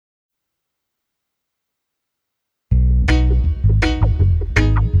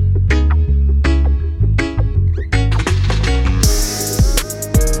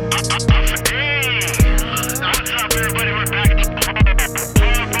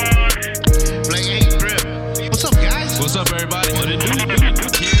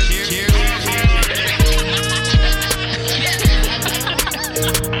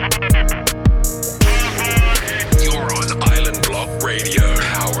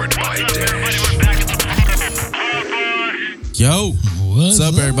Powered by Dash. Yo, what's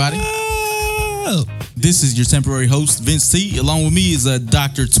up, everybody? This is your temporary host, Vince T. Along with me is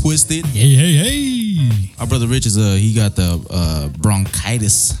Dr. Twisted. Hey. Our brother Rich is he got the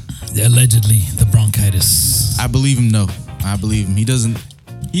bronchitis. Allegedly, the bronchitis. I believe him. No, I believe him. He doesn't.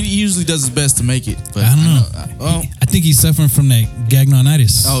 He usually does his best to make it, but I don't know. I think he's suffering from that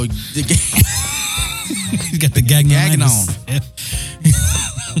gagnonitis. Oh, he's got the gagnonitis.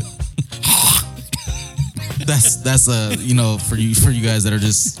 That's for you guys that are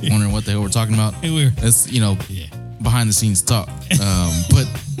just wondering what the hell we're talking about. That's behind the scenes talk. But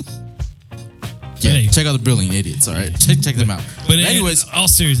yeah, hey, check out the Brilliant Idiots. All right, check them out. But anyways, all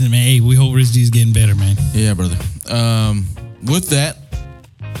seriousness, man. Hey, we hope Rich D's getting better, man. Yeah, brother. With that,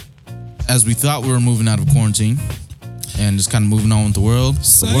 as we thought we were moving out of quarantine and just kind of moving on with the world,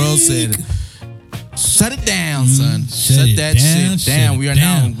 the world said, "Shut it down, son. Shut that shit down. We are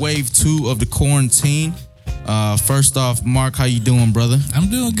now in wave 2 of the quarantine." First off, Mark, how you doing, brother? I'm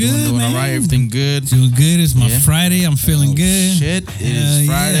doing good, doing man. All right, everything good? Doing good. It's my Friday. I'm feeling good. Shit, it is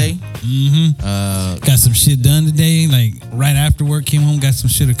Friday. Yeah. Got some shit done today. Like right after work, came home, got some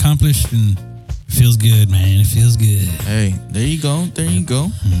shit accomplished, and it feels good, man. It feels good. Hey, there you go. There you go.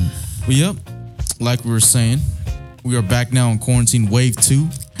 Well, yep. Like we were saying, we are back now in quarantine, wave 2.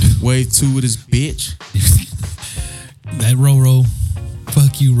 Wave 2 with this bitch. That Ro.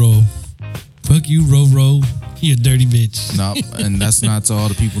 Fuck you, Ro. Fuck you, Ro. You a dirty bitch. No, and that's not to all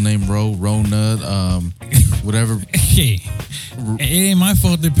the people named Ronut, whatever. Hey, it ain't my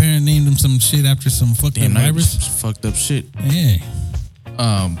fault their parent named them some shit after some fucked up virus. Fucked up shit. Yeah.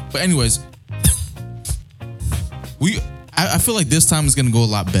 But anyways, I feel like this time is gonna go a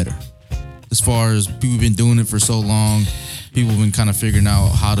lot better. As far as people have been doing it for so long, people have been kind of figuring out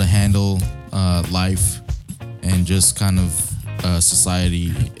how to handle life and just kind of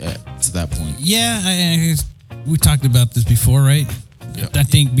society to that point. Yeah, we talked about this before, right? Yep. I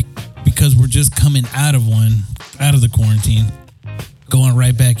think because we're just coming out of the quarantine, going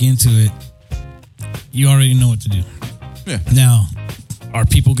right back into it, you already know what to do. Yeah. Now, are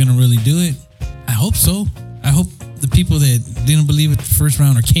people going to really do it? I hope so. I hope the people that didn't believe it the first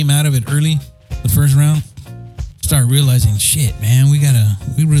round or came out of it early, the first round, start realizing, shit, man, we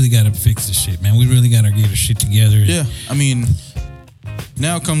really gotta fix this shit, man. We really gotta get our shit together. Yeah, I mean,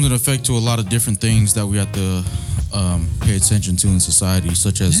 now it comes in effect to a lot of different things that we have to pay attention to in society,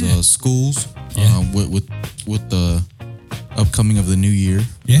 such as schools, with the upcoming of the new year,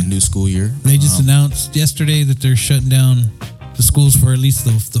 the new school year. They just announced yesterday that they're shutting down the schools for at least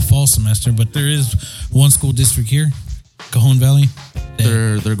the fall semester, but there is one school district here, Cajon Valley.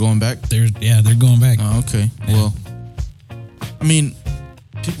 They're going back? They're going back. Oh, okay. Yeah. Well, I mean,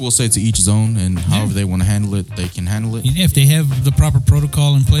 people will say to each his own, and however they want to handle it, they can handle it. If they have the proper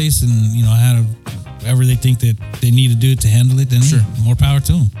protocol in place and, however they think that they need to do it to handle it, then more power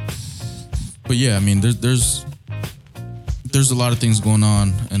to them. But yeah, I mean, there's a lot of things going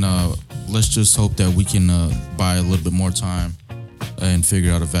on, and let's just hope that we can buy a little bit more time and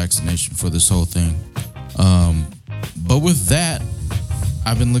figure out a vaccination for this whole thing. But with that,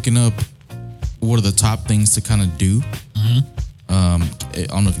 I've been looking up what are the top things to kind of do. I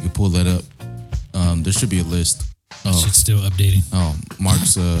don't know if you could pull that up. There should be a list. Shit's still updating. Oh,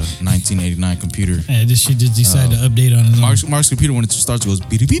 Mark's 1989 computer. Yeah, this shit just decided to update on its own. Mark's computer, when it starts, goes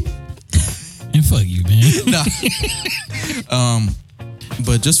beep beep. And fuck you, man. Nah.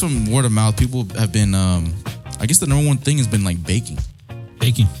 But just from word of mouth, people have been. I guess the number one thing has been like baking.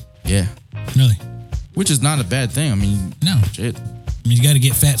 Baking. Yeah. Really. Which is not a bad thing. I mean, no shit. I mean, you got to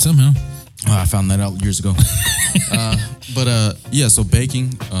get fat somehow. Oh, I found that out years ago. So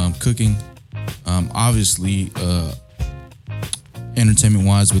baking, cooking, obviously,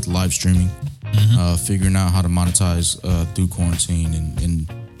 entertainment-wise with live streaming, figuring out how to monetize through quarantine and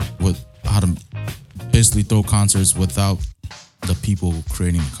how to basically throw concerts without the people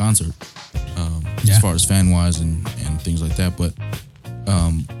creating the concert, as far as fan-wise and things like that. But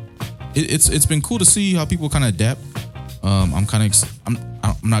it's been cool to see how people kind of adapt. I'm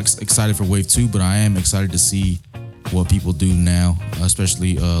not excited for wave 2, but I am excited to see what people do now,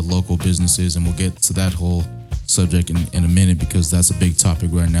 especially local businesses, and we'll get to that whole subject in a minute because that's a big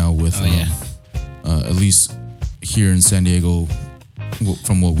topic right now with at least here in San Diego,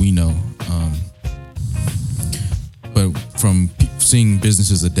 from what we know. But from seeing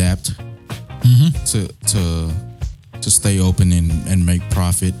businesses adapt to stay open and make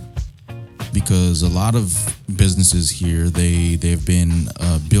profit, because a lot of businesses here they've been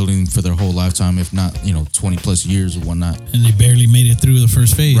building for their whole lifetime, if not 20 plus years or whatnot, and they barely made it through the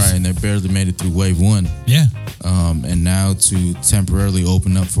first phase. right? And they barely made it through wave one. Yeah, And now to temporarily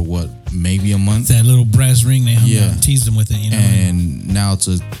open up for what, maybe a month, that little brass ring they hung Yeah. out and teased them with it, and now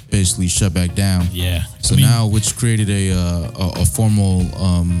to basically shut back down. Yeah. So now, which created a formal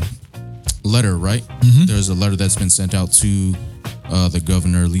letter, right? Mhm. There's a letter that's been sent out to the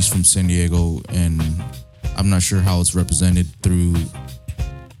governor, at least from San Diego, and I'm not sure how it's represented through.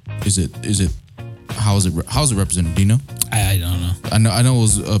 Is it? How is it represented? Do you know? I don't know. I know it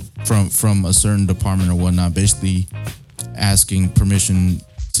was from a certain department or whatnot, basically asking permission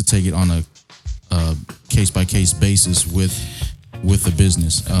to take it on a case by case basis with the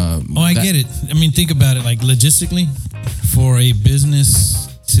business. I get it. I mean, think about it, like logistically, for a business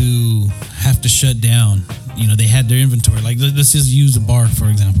to have to shut down, they had their inventory. Like, let's just use a bar, for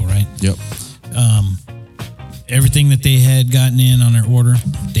example, right? Yep. Everything that they had gotten in on their order,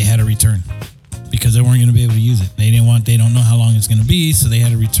 they had to return because they weren't going to be able to use it. They don't know how long it's going to be, so they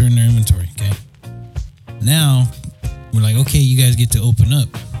had to return their inventory. Okay. Now we're like, okay, you guys get to open up,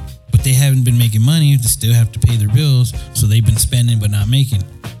 but they haven't been making money. They still have to pay their bills, so they've been spending but not making.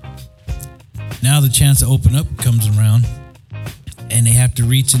 Now the chance to open up comes around, and they have to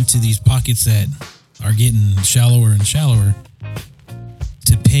reach into these pockets that are getting shallower and shallower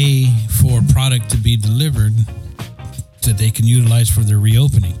to pay for product to be delivered that they can utilize for their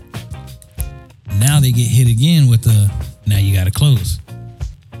reopening. Now they get hit again with now you got to close.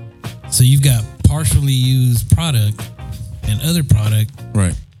 So you've got partially used product and other product.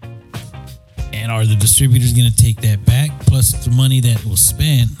 Right. And are the distributors going to take that back? Plus the money that was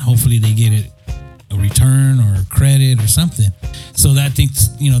spent, hopefully they get it a return or a credit or something. So that thinks,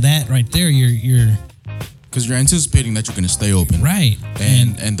 that right there, you're Because you're anticipating that you're going to stay open. right.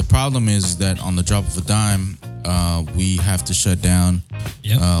 And the problem is that on the drop of a dime, we have to shut down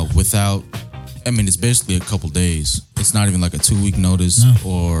Yep. without, it's basically a couple days. It's not even like a 2-week notice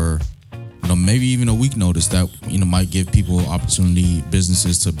or, maybe even a week notice that, might give people opportunity,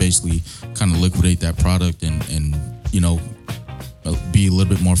 businesses to basically kind of liquidate that product and be a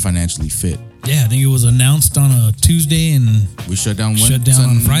little bit more financially fit. Yeah, I think it was announced on a Tuesday and We shut down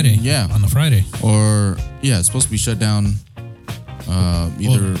on Friday. Yeah. On the Friday. Or, it's supposed to be shut down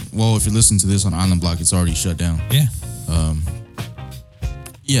if you're listening to this on Island Block, it's already shut down.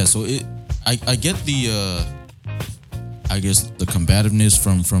 Yeah. So I get the I guess the combativeness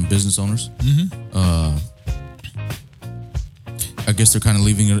from business owners. Mm-hmm. I guess they're kind of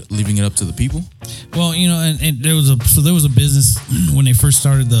leaving it up to the people. Well, and there was a business when they first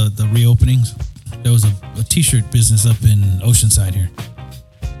started the reopenings. There was a t-shirt business up in Oceanside here,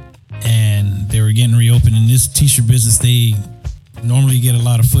 and they were getting reopened. In this t-shirt business, they normally get a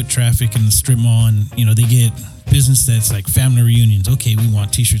lot of foot traffic in the strip mall, and they get business that's like family reunions. Okay, we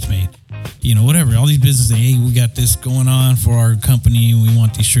want t-shirts made. Whatever. All these businesses, hey, we got this going on for our company, and we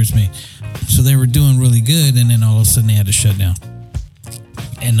want these shirts made. So they were doing really good, and then all of a sudden they had to shut down.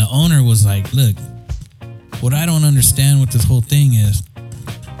 And the owner was like, look, what I don't understand with this whole thing is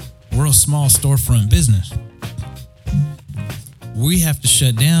we're a small storefront business. We have to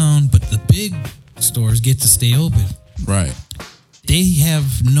shut down, but the big stores get to stay open. Right. They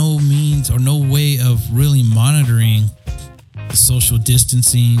have no means or no way of really monitoring the social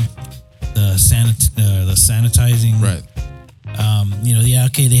distancing, the sanitizing. Right.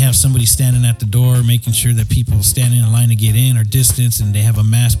 They have somebody standing at the door making sure that people standing in line to get in are distanced and they have a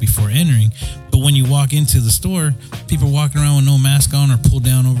mask before entering. But when you walk into the store, people are walking around with no mask on or pulled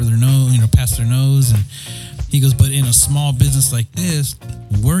down over their nose, past their nose. And he goes, but in a small business like this,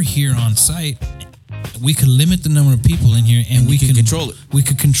 we're here on site. We could limit the number of people in here and we can control it. We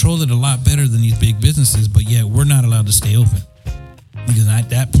could control it a lot better than these big businesses, but yet we're not allowed to stay open. Because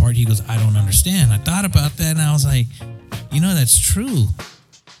that part, he goes, I don't understand. I thought about that and I was like, that's true.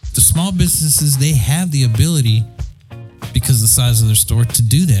 The small businesses, they have the ability, because of the size of their store, to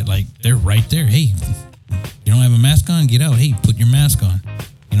do that. Like, they're right there. Hey, you don't have a mask on? Get out. Hey, put your mask on.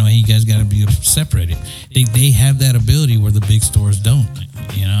 Hey, you guys got to be separated. They have that ability where the big stores don't,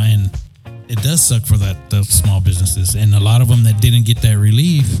 and it does suck for the small businesses. And a lot of them that didn't get that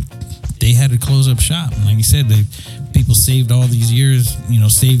relief, they had to close up shop. And like you said, people saved all these years,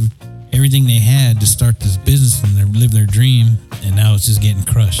 saved everything they had to start this business and live their dream, and now it's just getting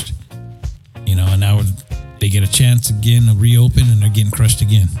crushed. And now they get a chance again to reopen, and they're getting crushed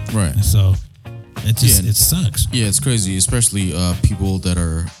again. Right. And so it sucks. Yeah, it's crazy, especially people that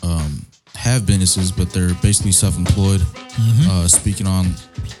are have businesses, but they're basically self-employed. Mm-hmm. Speaking on,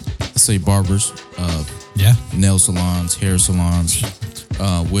 let's say, barbers, Yeah. nail salons, hair salons,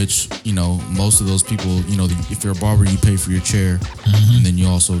 which, most of those people, if you're a barber, you pay for your chair, and then you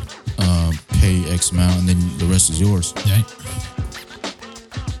also pay X amount, and then the rest is yours. Right.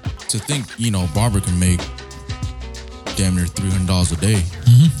 To think, barber can make damn near $300 a day.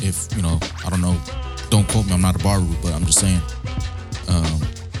 If, I don't know, don't quote me, I'm not a barber, but I'm just saying.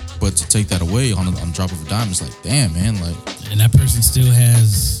 But to take that away on the drop of a dime, it's like, damn, man, like. And that person still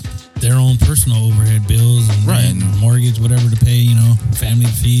has their own personal overhead bills and rent, and mortgage, whatever to pay, family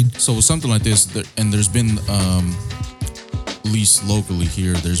to feed. So with something like this, and there's been, at least locally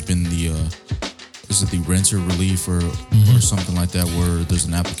here, there's been is it the renter relief or something like that, where there's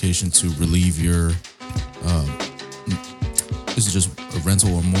an application to relieve your, is it just a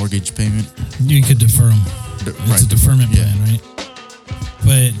rental or mortgage payment? You could defer them. It's a deferment plan, yeah. right?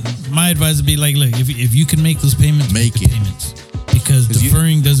 But my advice would be like, look, if you can make those payments, make the payments. Because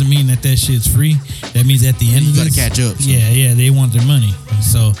deferring doesn't mean that shit's free. That means at the end of this, you gotta catch up. So. Yeah, they want their money.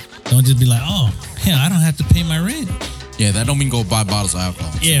 So don't just be like, oh, hell, I don't have to pay my rent. Yeah, that don't mean go buy bottles of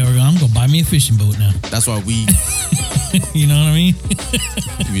alcohol. Yeah, I'm gonna buy me a fishing boat now. That's why we. You know what I mean?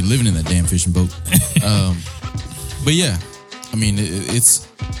 We living in that damn fishing boat. But yeah, I mean it's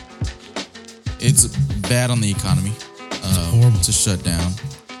bad on the economy. Horrible to shut down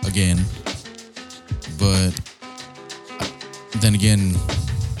again, but then again,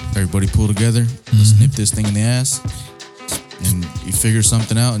 everybody pull together. Let's nip this thing in the ass, and you figure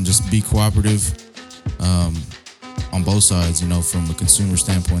something out, and just be cooperative on both sides. From a consumer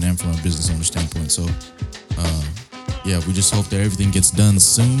standpoint and from a business owner standpoint. So, we just hope that everything gets done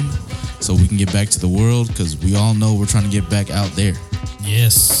soon, so we can get back to the world, because we all know we're trying to get back out there.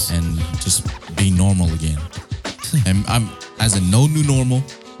 Yes, and just be normal again. And I'm as in no new normal,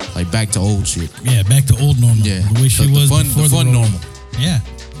 like back to old shit. Yeah, back to old normal. Yeah, the way she was before the fun normal. Yeah,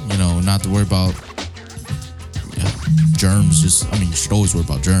 not to worry about germs. You should always worry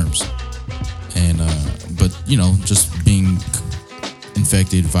about germs, and but just being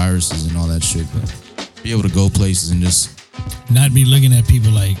infected, viruses and all that shit. But be able to go places and just not be looking at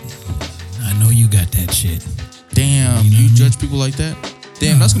people like, I know you got that shit. Damn, you judge people like that?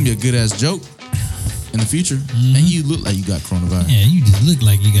 Damn, that's gonna be a good ass joke in the future. And you look like you got coronavirus. Yeah, you just look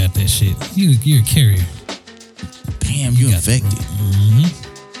like you got that shit. You're a carrier. Damn, you infected.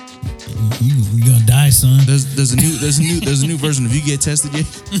 You gonna die, son. There's a new version of You Get Tested Yet?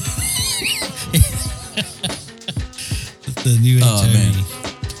 The new HIV. Man.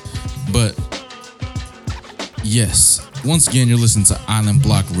 But yes, once again, you're listening to Island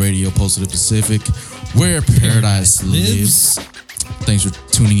Block Radio, Post of the Pacific, where paradise lives. Thanks for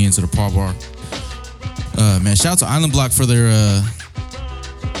tuning in to the Par Bar. Man, shout out to Island Block for their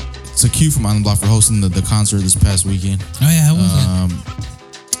it's a Q from Island Block for hosting the concert this past weekend. Oh yeah, how was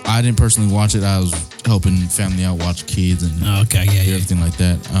it? I didn't personally watch it. I was helping family out, watch kids and everything like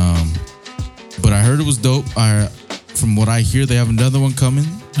that. But I heard it was dope. From what I hear, they have another one coming.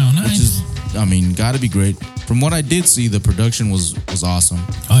 Oh, nice. Which is, gotta be great. From what I did see, the production was awesome.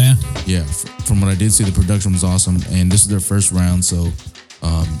 Oh yeah. Yeah, from what I did see, the production was awesome, and this is their first round. So,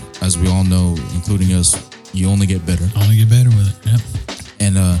 as we all know, including us, you only get better. Only get better with it. Yep.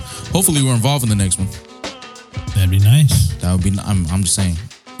 And hopefully, we're involved in the next one. That'd be nice. That would be. I'm just saying.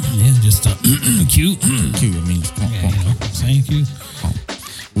 Yeah, just cute. Cute. Saying cute.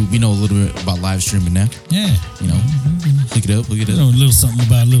 We know a little bit about live streaming now. Yeah. Look it up. A little something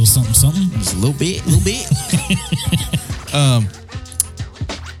about a little something. Just a little bit.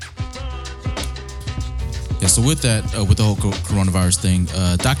 Yeah. So with that, with the whole coronavirus thing,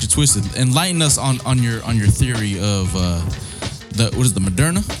 Dr. Twisted, enlighten us on your theory of what is the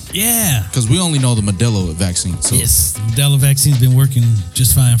Moderna? Yeah. Because we only know the Modelo vaccine. So. Yes, the Modelo vaccine's been working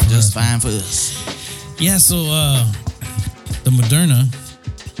just fine for us. Just fine for us. Yeah. So the Moderna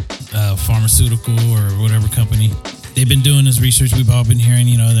pharmaceutical or whatever company, they've been doing this research. We've all been hearing,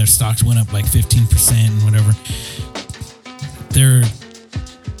 their stocks went up like 15% and whatever. They're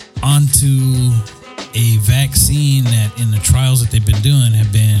onto a vaccine that in the trials that they've been doing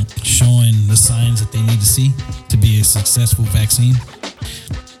have been showing the signs that they need to see to be a successful vaccine.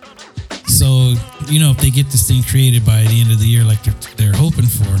 So, if they get this thing created by the end of the year like they're hoping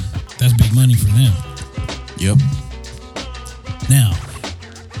for, that's big money for them. Yep. Now,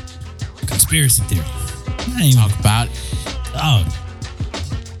 conspiracy theory. Talk about it. Oh.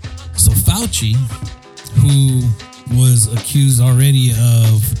 So Fauci, who was accused already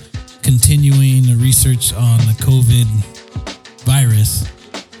of continuing the research on the COVID virus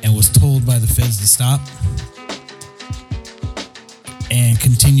and was told by the feds to stop and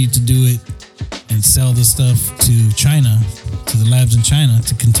continued to do it and sell the stuff to China, to the labs in China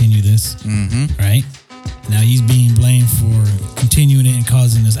to continue this, right? Now he's being blamed for continuing it and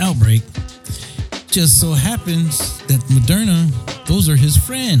causing this outbreak. Just so happens that Moderna, those are his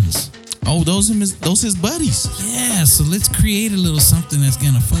friends. Oh, those his buddies. Yeah, so let's create a little something that's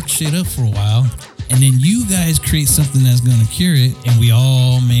gonna fuck shit up for a while, and then you guys create something that's gonna cure it, and we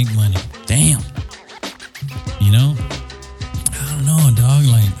all make money. Damn. You know? I don't know, dog.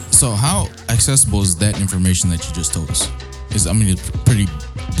 Like, so how accessible is that information that you just told us? It's pretty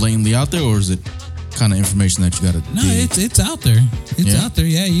blatantly out there, or is it kind of information that you gotta no, dig? it's out there. It's out there.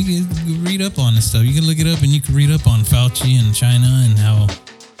 Yeah, you can read up on this stuff. You can look it up, and you can read up on Fauci and China and how.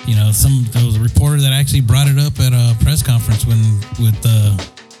 You know, there was a reporter that actually brought it up at a press conference with the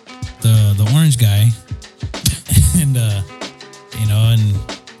orange guy, and you know, and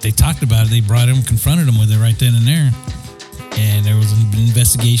they talked about it. They brought him, confronted him with it right then and there, and there was an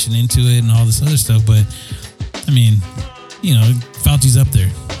investigation into it and all this other stuff. But I mean, you know, Fauci's up there.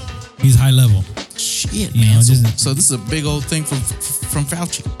 He's high level. Shit, you man. know, so this is a big old thing from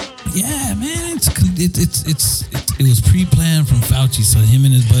Fauci. Yeah, man, it was pre-planned from Fauci, so him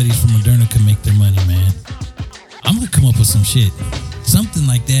and his buddies from Moderna could make their money, man. I'm gonna come up with some shit, something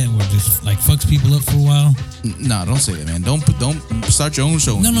like that, where just like fucks people up for a while. Nah, don't say that, man. Don't start your own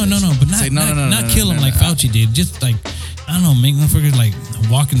show. No, but not kill him like Fauci did. Just like, I don't know, make motherfuckers like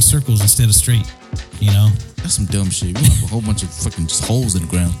walk in circles instead of straight. You know, that's some dumb shit. We have a whole bunch of fucking just holes in the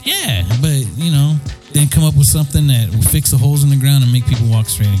ground. Yeah, but you know, then come up with something that will fix the holes in the ground and make people walk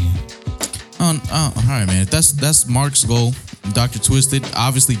straight again. All right, man. That's Mark's goal. Dr. Twisted,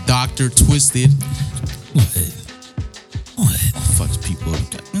 obviously Dr. Twisted. What? Fucks people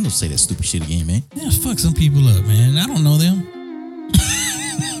up. God, man, don't say that stupid shit again, man. Yeah, fuck some people up, man. I don't know them.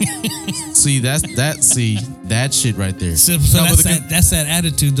 See, that shit right there. So that's that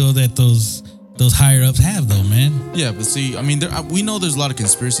attitude though that those higher ups have though, man. Yeah, but see, I mean, we know there's a lot of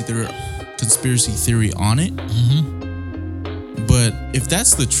conspiracy theory on it. Mm-hmm. But if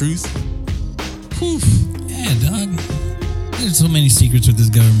that's the truth, whew. Yeah, dog. There's so many secrets with this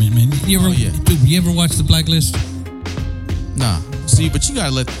government, man. Dude, you ever watch The Blacklist? Nah. See, but you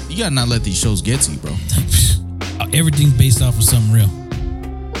gotta not let these shows get to you, bro. Everything's based off of something real.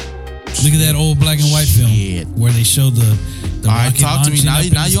 Look at that old black and white film where they show the rocket talk to me now.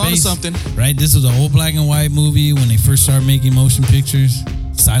 Now you onto space, something, right? This was an old black and white movie when they first started making motion pictures,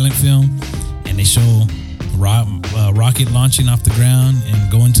 silent film, and they show rocket launching off the ground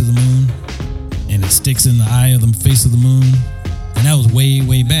and going to the moon, and it sticks in the eye of the face of the moon, and that was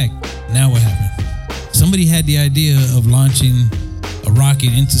way back. Now what happened? Somebody had the idea of launching a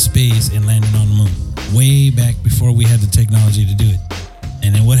rocket into space and landing on the moon way back before we had the technology to do it.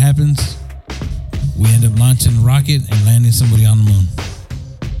 And then what happens? We end up launching a rocket and landing somebody on the moon.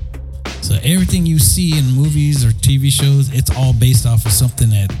 So everything you see in movies or TV shows, it's all based off of something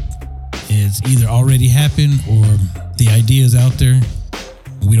that is either already happened or the idea is out there.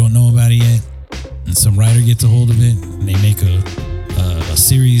 We don't know about it yet. And some writer gets a hold of it and they make a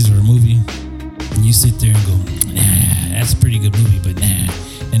series or a movie. And you sit there and go, nah, that's a pretty good movie, but nah.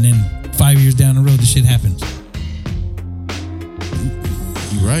 And then 5 years down the road, the shit happens.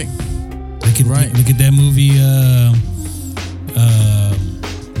 You're right. Look at that movie,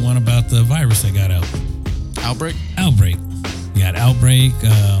 one about the virus that got out. Outbreak. You got Outbreak.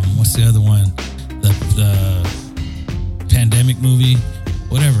 What's the other one? The pandemic movie.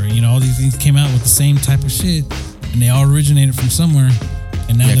 Whatever. You know, all these things came out with the same type of shit, and they all originated from somewhere.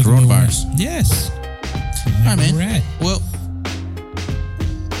 And now look coronavirus. Yes. All right, man. We're at. Well,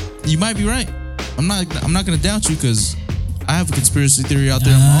 you might be right. I'm not gonna doubt you because I have a conspiracy theory out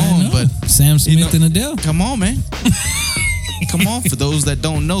there of my own. But Sam Smith and Adele. Come on, man. Come on. For those that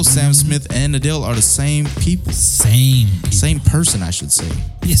don't know, Sam Smith and Adele are the same people. Same person, I should say.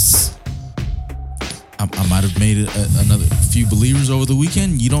 Yes. I might have made another few believers over the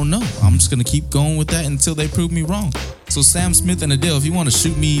weekend. You don't know. I'm just going to keep going with that until they prove me wrong. So Sam Smith and Adele, if you want to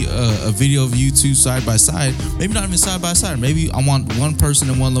shoot me a video of you two side by side, maybe not even side by side. Maybe I want one person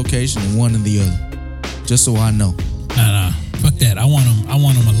in one location and one in the other. Just so I know. Nah. Fuck that. I want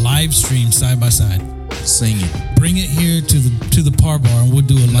them a live stream side by side. Singing. Bring it here to the par bar and we'll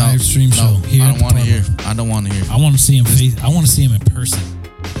do a live stream show here. I don't want to hear. I don't want to hear. I want to see him I want to see him in person.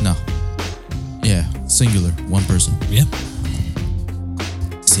 No. Yeah, singular, one person. Yep.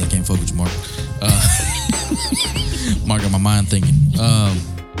 See, I can't focus with Mark. Mark got my mind thinking.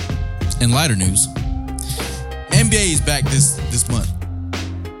 In lighter news, NBA is back this month.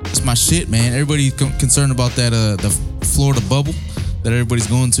 It's my shit, man. Everybody's concerned about that the Florida bubble that everybody's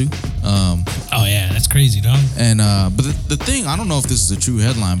going to. Oh yeah, that's crazy, dog. And but the thing, I don't know if this is a true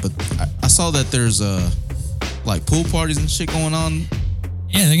headline, but I saw that there's like pool parties and shit going on.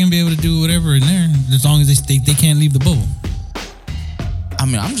 Yeah, they're gonna be able to do whatever in there as long as they can't leave the bubble. I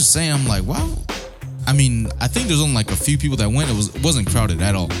mean, I'm just saying. I'm like, wow. I mean, I think there's only like a few people that went. It wasn't crowded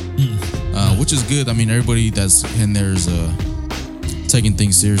at all, which is good. I mean, everybody that's in there is taking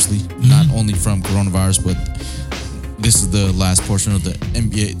things seriously, not only from coronavirus, but this is the last portion of the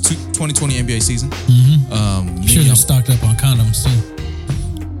NBA 2020 NBA season. I'm sure they're stocked up on condoms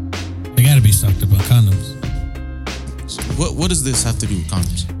too. They got to be stocked up on condoms. What does this have to do with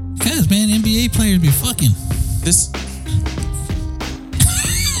condoms? Because, man, NBA players be fucking. This.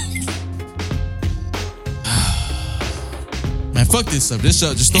 Man, fuck this subject.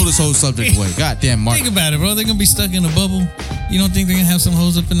 Just throw this whole subject away. Goddamn, Mark. Think about it, bro. They're gonna be stuck in a bubble. You don't think they're gonna have some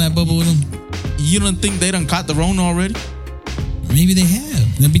hoes up in that bubble with them? You don't think they done caught the Rona already? Maybe they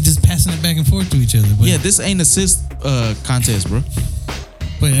have. They'll be just passing it back and forth to each other. But, yeah, this ain't assist contest, bro.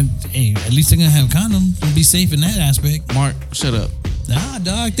 But hey, at least they're gonna have condoms. They'll be safe in that aspect. Mark, shut up. Nah,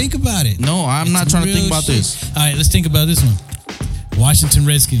 dog. Think about it. No, I'm not trying to think about this. All right, let's think about this one. Washington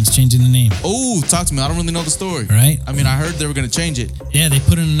Redskins changing the name. Oh, talk to me. I don't really know the story. Right? I mean, I heard they were going to change it. Yeah, they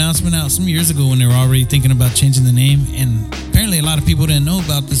put an announcement out some years ago when they were already thinking about changing the name. And apparently a lot of people didn't know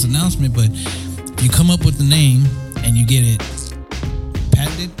about this announcement, but you come up with the name and you get it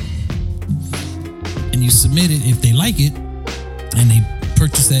patented and you submit it if they like it and they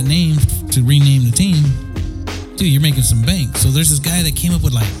purchase that name to rename the team. Dude, you're making some bank. So there's this guy that came up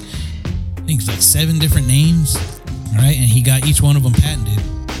with I think it's like 7 different names. Right, and he got each one of them patented,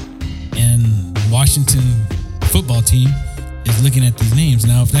 and Washington football team is looking at these names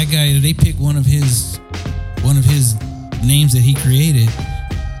now. If that guy, they pick one of his names that he created,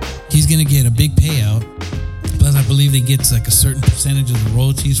 he's gonna get a big payout. Plus, I believe they get like a certain percentage of the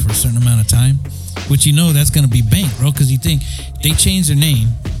royalties for a certain amount of time, which that's gonna be bank, bro. Because you think they change their name,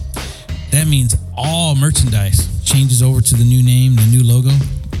 that means all merchandise changes over to the new name, the new logo.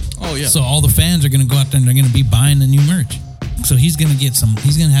 Oh, yeah. So all the fans are going to go out there and they're going to be buying the new merch. So he's going to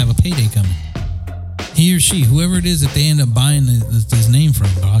he's going to have a payday coming. He or she, whoever it is that they end up buying this name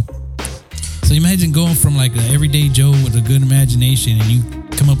from, dog. So imagine going from like an everyday Joe with a good imagination and you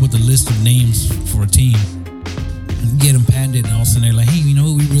come up with a list of names for a team and get them patented and all of a sudden they're like, hey, you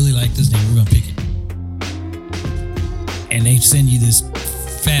know what? We really like this name. We're going to pick it. And they send you this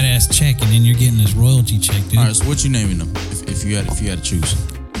fat ass check and then you're getting this royalty check, dude. All right, so what you naming them if you had to choose?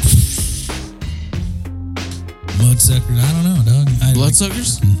 Mudsuckers, I don't know, dog.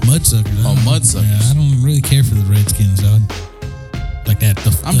 Bloodsuckers? Mudsuckers. Oh, Mudsuckers. Yeah, I don't really care for the Redskins, dog. Like that.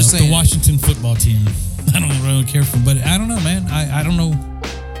 I'm just saying. The Washington football team. I don't really care for, but I don't know, man. I don't know.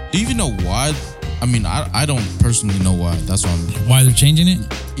 Do you even know why? I mean, I don't personally know why. That's why why they're changing it?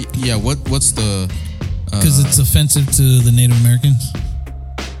 Yeah. What's the? Because it's offensive to the Native Americans.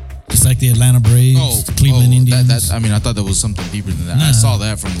 Just like the Atlanta Braves, Cleveland Indians. I mean, I thought there was something deeper than that. Nah. I saw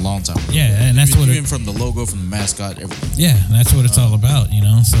that from a long time ago. Yeah, and that's even from the logo, from the mascot, everything. Yeah, that's what it's all about,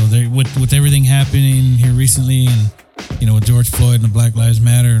 So they with everything happening here recently, and with George Floyd and the Black Lives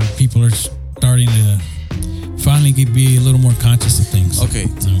Matter, people are starting to finally be a little more conscious of things. Okay,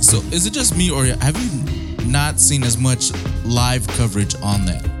 so is it just me, or have you not seen as much live coverage on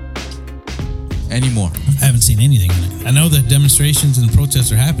that anymore? I haven't seen anything on it. I know that demonstrations and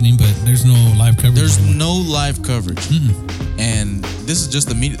protests are happening, but there's no live coverage. There's no live coverage. Mm-mm. And this is just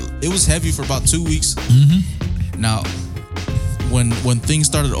the media. It was heavy for about 2 weeks. Mm-hmm. Now, when things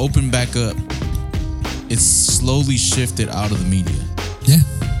started to open back up, it's slowly shifted out of the media. Yeah.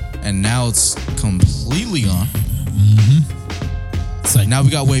 And now it's completely on. Mm-hmm. It's like, now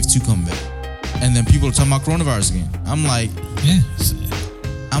we got wave 2 coming back. And then people are talking about coronavirus again. I'm like, yeah.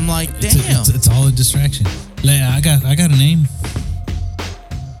 Damn. It's all a distraction. I got a name.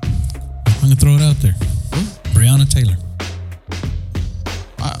 I'm gonna throw it out there. Breonna Taylor.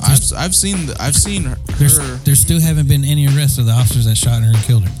 I've seen her. There still haven't been any arrests of the officers that shot her and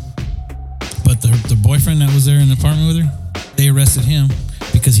killed her. But the boyfriend that was there in the apartment with her, they arrested him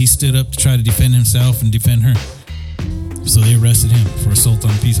because he stood up to try to defend himself and defend her. So they arrested him for assault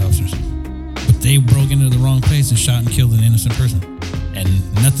on peace officers. But they broke into the wrong place and shot and killed an innocent person. And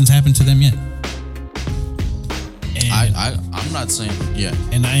nothing's happened to them yet. And I'm not saying yeah.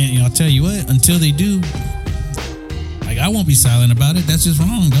 And I'll tell you what, until they do, I won't be silent about it. That's just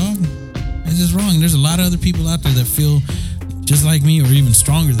wrong, dog. That's just wrong. There's a lot of other people out there that feel just like me, or even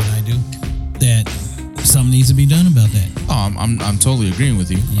stronger than I do, that something needs to be done about that. Oh, I'm totally agreeing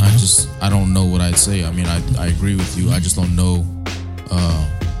with you. I don't know what I'd say. I mean, I agree with you. I just don't know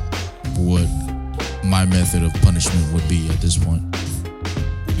what my method of punishment would be at this point.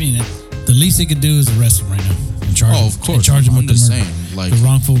 I mean, the least they could do is arrest him right now and charge him. Oh, of course. And charge him with the murder. Like the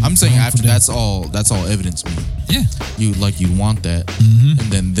wrongful. I'm saying wrongful after death. that's all evidence. Me. Yeah. You want that,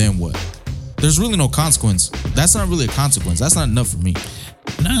 and then what? There's really no consequence. That's not really a consequence. That's not enough for me.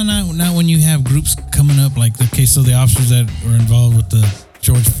 No, not when you have groups coming up like the case of the officers that were involved with the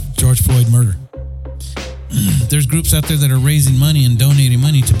George Floyd murder. There's groups out there that are raising money and donating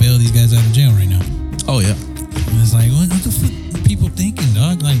money to bail these guys out of jail right now. Oh yeah. And it's like, what the fuck are people thinking,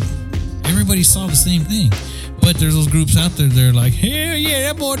 dog? Like, everybody saw the same thing. But there's those groups out there that are like, hell yeah,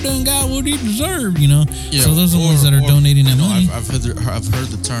 that boy done got what he deserved, you know? Yeah, so those are the ones that are donating that money. I've heard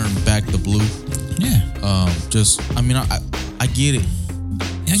the term "back the blue." Yeah. I get it.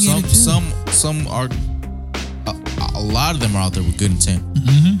 I get it too. Some are. A lot of them are out there with good intent.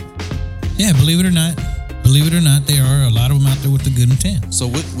 Yeah, believe it or not, there are a lot of them out there with the good intent. So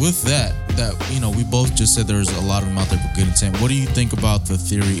with that we both just said there's a lot of them out there with good intent. What do you think about the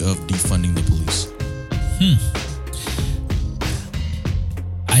theory of defunding the police?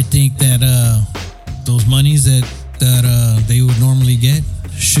 I think that those monies that they would normally get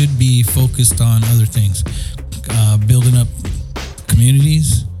should be focused on other things, building up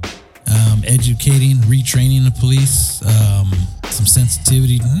communities, educating, retraining the police, some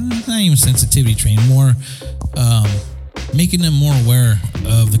sensitivity, not even sensitivity training, more making them more aware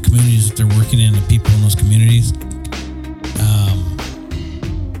of the communities that they're working in, the people in those communities.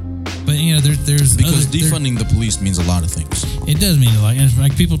 But there's because defunding the police means a lot of things. It does mean a lot. And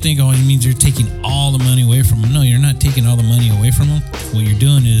like people think, oh, it means you're taking all the money away from them. No, you're not taking all the money away from them. What you're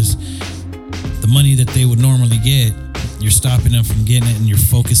doing is the money that they would normally get, you're stopping them from getting it, and you're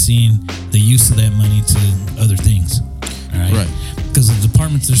focusing the use of that money to other things. All right. Right. Because the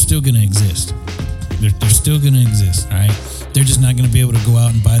departments are still going to exist. They're still going to exist. All right. They're just not going to be able to go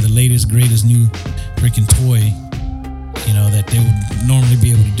out and buy the latest, greatest new freaking toy, that they would normally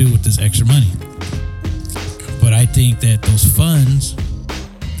be able to do with this extra money. But I think that those funds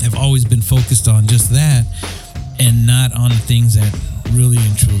have always been focused on just that and not on the things that really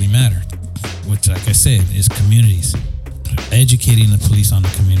and truly matter, which, like I said, is communities. Educating the police on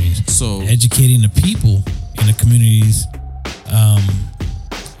the communities. So educating the people in the communities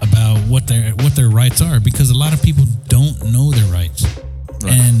about what their rights are, because a lot of people don't know their rights.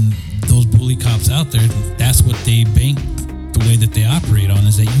 Right. And those bully cops out there, that's what they bank the way that they operate on,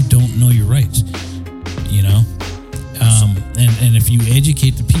 is that you don't know your rights. And if you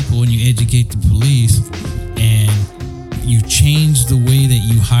educate the people and you educate the police and you change the way that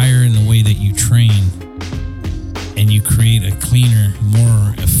you hire and the way that you train, and you create a cleaner,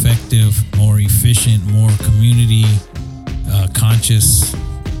 more effective, more efficient, more community conscious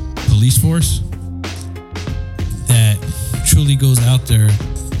police force that truly goes out there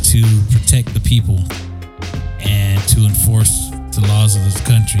to protect the people and to enforce the laws of this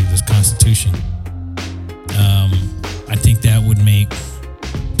country, this Constitution, I think that would make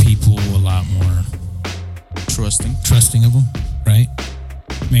people a lot more trusting of them, right?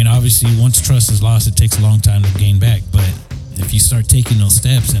 I mean, obviously, once trust is lost, it takes a long time to gain back. But if you start taking those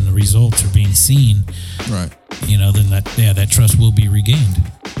steps and the results are being seen, right? Then that trust will be regained.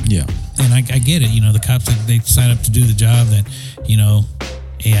 Yeah. And I get it. The cops, they sign up to do the job that,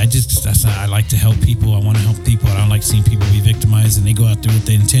 hey, I like to help people. I want to help people. I don't like seeing people be victimized. And they go out there with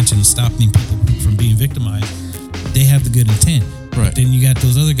the intention of stopping people from being victimized. They have the good intent. Right. But then you got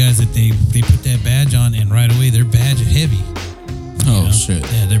those other guys that they put that badge on, and right away their badge is heavy. Oh, shit.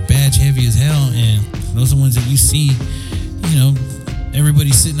 Yeah, they're badge heavy as hell, and those are the ones that you see,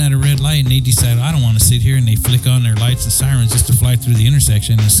 everybody's sitting at a red light and they decide, I don't want to sit here, and they flick on their lights and sirens just to fly through the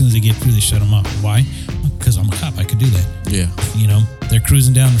intersection. And as soon as they get through, they shut them off. Why? Because I'm a cop. I could do that. Yeah. They're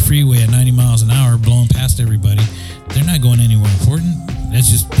cruising down the freeway at 90 miles an hour, blowing past everybody. They're not going anywhere important. That's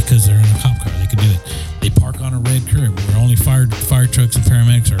just because they're in a cop car. They could do it. They park on a red curb where only fire trucks and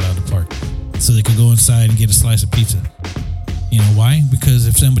paramedics are allowed to park, so they could go inside and get a slice of pizza. Why? Because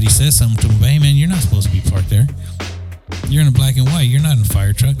if somebody says something to them, hey man, you're not supposed to be parked there. You're in a black and white. You're not in a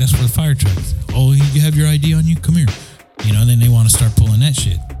fire truck. That's for the fire trucks. Oh, you have your ID on you? Come here. Then they want to start pulling that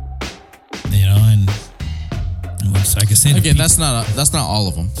shit. And like I said, again, that's not all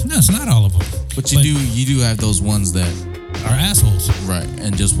of them. No, it's not all of them. But you do have those ones that are assholes, right?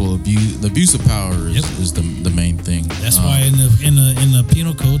 And just will abuse. The abuse of power is the main thing. That's why in the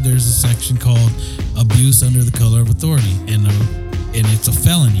penal code there's a section called abuse under the color of authority, and it's a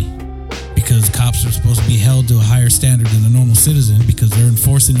felony because cops are supposed to be held to a higher standard than a normal citizen because they're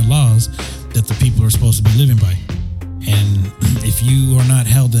enforcing the laws that the people are supposed to be living by. And if you are not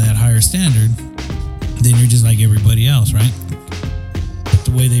held to that higher standard, then you're just like everybody else, right? But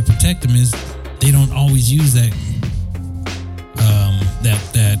the way they protect them is they don't always use that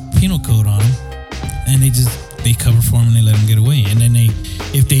penal code on them, and they just they cover for them and they let them get away. And then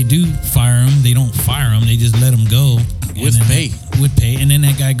if they do fire them, they don't fire them. They just let them go with pay. With pay, and then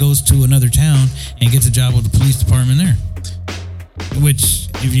that guy goes to another town and gets a job with the police department there. Which,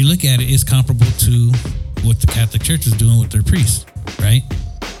 if you look at it, is comparable to what the Catholic Church is doing with their priests, right?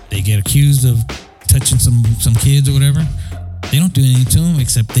 They get accused of touching some kids or whatever. They don't do anything to them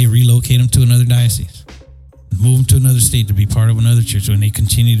except they relocate them to another diocese, move them to another state to be part of another church, and they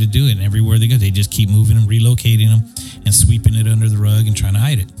continue to do it. And everywhere they go, they just keep moving them, relocating them, and sweeping it under the rug and trying to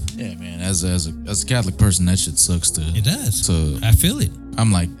hide it. Yeah, man. As a Catholic person, that shit sucks to. It does. To, I feel it.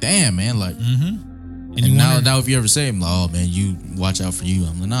 I'm like, damn, man. Like, and now if you ever say, I'm like, oh man, you watch out for you.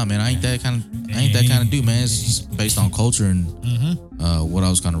 I'm like, nah, man. I ain't that kind of dude, man. It's just based on culture and what I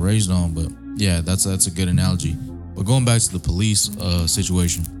was kind of raised on. But yeah, that's a good analogy. But going back to the police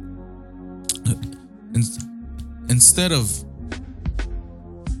situation,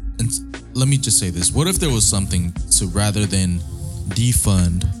 let me just say this: what if there was something to, rather than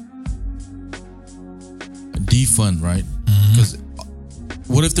defund, right? Because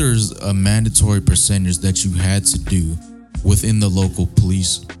what if there's a mandatory percentage that you had to do within the local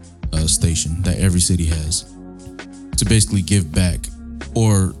police station that every city has to basically give back,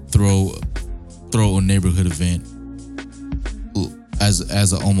 or throw a neighborhood event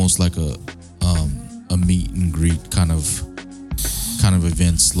as almost like a meet and greet kind of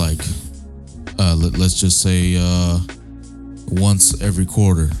events, like let's just say once every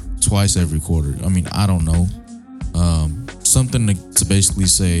quarter, twice every quarter. I mean, I don't know. Something to basically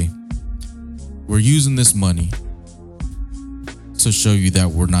say, we're using this money to show you that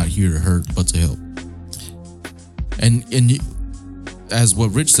we're not here to hurt, but to help. And as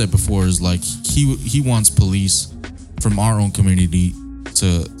what Rich said before, is like he wants police from our own community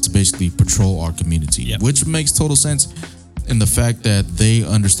to basically patrol our community, which makes total sense in the fact that they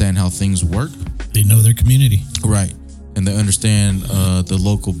understand how things work. They know their community, right? And they understand the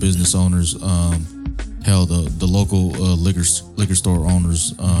local business owners, the local liquor store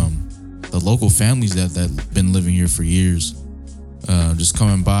owners, the local families that been living here for years, just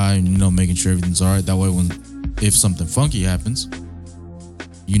coming by and making sure everything's all right. That way, if something funky happens,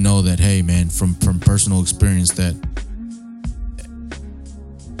 you know that, hey man, from personal experience, that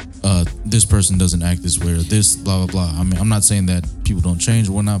this person doesn't act this way, or this blah blah blah. I mean, I'm not saying that people don't change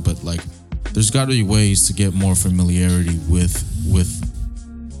or whatnot, but like, there's got to be ways to get more familiarity with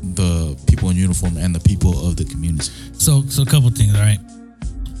the people in uniform and the people of the community. So a couple things, all right?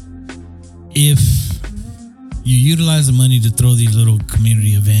 If you utilize the money to throw these little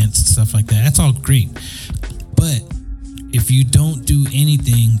community events and stuff like that, that's all great. But if you don't do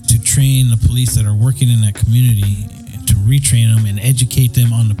anything to train the police that are working in that community, to retrain them and educate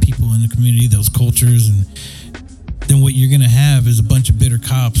them on the people in the community, those cultures, and then what you're going to have is a bunch of bitter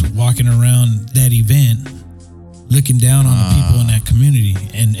cops walking around that event, looking down on the people in that community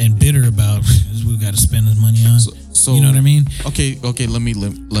and bitter about, we've got to spend this money on. So you know what I mean? Okay. Let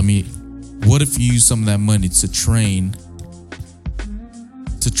me. What if you use some of that money to train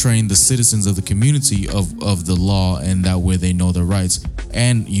the citizens of the community of the law, and that way they know their rights,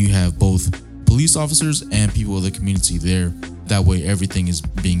 and you have both police officers and people of the community there. That way everything is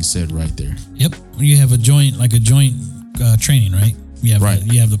being said right there. Yep. You have a joint training, right? You have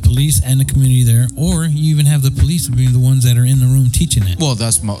you have the police and the community there, or you even have the police being the ones that are in the room teaching it. Well,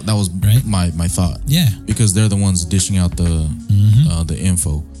 that was right? my thought. Yeah, because they're the ones dishing out the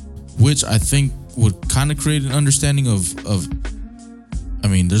info, which I think would kind of create an understanding of. I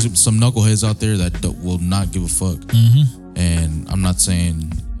mean, there's some knuckleheads out there that will not give a fuck, and I'm not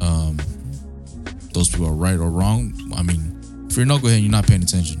saying those people are right or wrong. I mean, if you're a knucklehead and you're not paying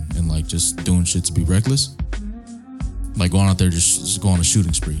attention and like just doing shit to be reckless, like going out there just go on a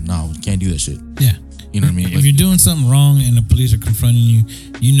shooting spree. No, you can't do that shit. Yeah. You know what I mean? If you're doing something wrong and the police are confronting you,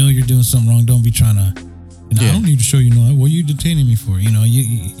 you know you're doing something wrong. Don't be trying to, I don't need to show you what are you detaining me for? You know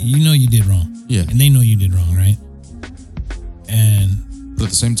you did wrong. Yeah. And they know you did wrong, right? But at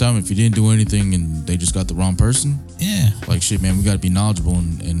the same time, if you didn't do anything and they just got the wrong person, like shit, man, we got to be knowledgeable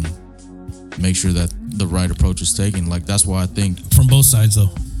and make sure that the right approach is taken. Like, that's why I think from both sides, though.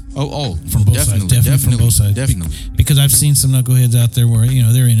 From both sides, definitely from both sides. Definitely. Because I've seen some knuckleheads out there where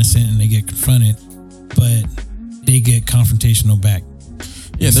they're innocent and they get confronted, but they get confrontational back.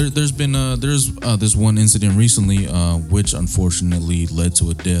 Yeah, there's been this one incident recently, which unfortunately led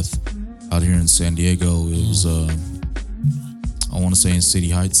to a death out here in San Diego. It was I want to say in City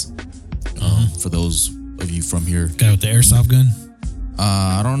Heights. For those of you from here, guy with the airsoft gun.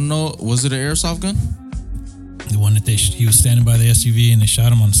 I don't know. Was it an airsoft gun? The one that he was standing by the SUV and they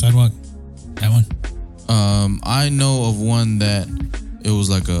shot him on the sidewalk. That one. I know of one that it was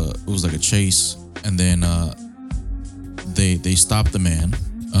like a chase, and then they stopped the man,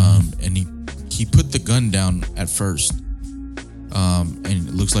 and he put the gun down at first, and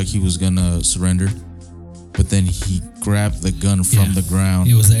it looks like he was gonna surrender, but then he grabbed the gun from the ground.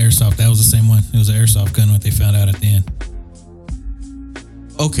 It was the airsoft. That was the same one. It was an airsoft gun. What they found out at the end.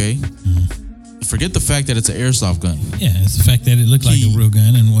 Okay. Forget the fact that it's an airsoft gun. Yeah, it's the fact that it looked like a real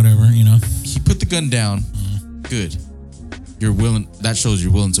gun and whatever, you know. He put the gun down. Good. You're willing. That shows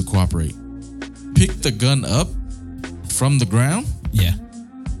you're willing to cooperate. Pick the gun up from the ground. Yeah.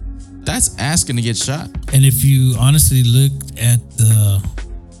 That's asking to get shot. And if you honestly look at the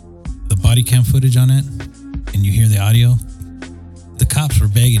body cam footage on it, and you hear the audio, the cops were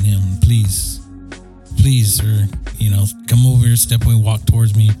begging him, please, sir, you know, come over here, step away, walk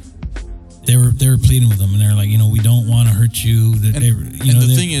towards me. They were pleading with him, and they're like, you know, we don't want to hurt you. The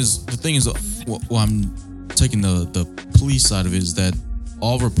thing is, well, I'm taking the police side of it, is that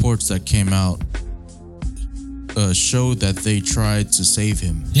all reports that came out showed that they tried to save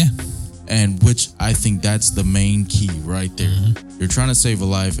him. Yeah. And which I think that's the main key right there. Mm-hmm. You're trying to save a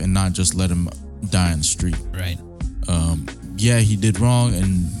life and not just let him die in the street. Right. Yeah, he did wrong,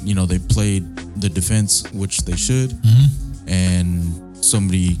 and you know they played the defense, which they should. Mm-hmm. And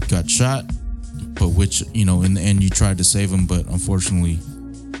somebody got shot, but which, you know, in the end you tried to save him, but unfortunately,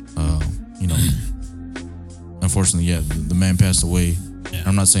 you know, the man passed away. Yeah.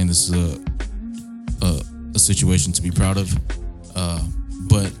 I'm not saying this is a situation to be proud of,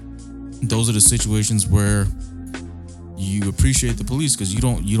 but those are the situations where you appreciate the police, because you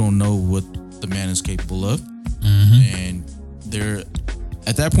don't know what the man is capable of. Mm-hmm. And they're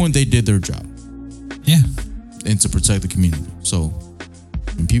at that point they did their job. Yeah. And to protect the community. So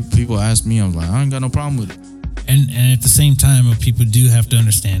when people ask me, I'm like, I ain't got no problem with it. And at the same time, what people do have to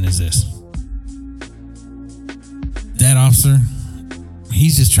understand is this: that officer,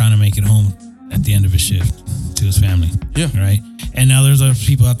 he's just trying to make it home at the end of his shift to his family. Yeah. Right. And now there's other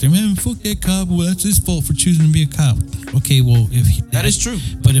people out there, man, fuck that cop. Well, that's his fault for choosing to be a cop. Okay, well, that is true.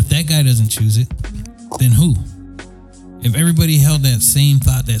 But if that guy doesn't choose it, then who? If everybody held that same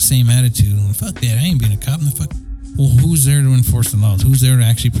thought, that same attitude, fuck that, I ain't being a cop. Well, who's there to enforce the laws? Who's there to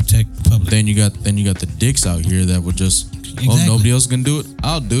actually protect the public? Then you got the dicks out here that would just, oh, nobody else can do it,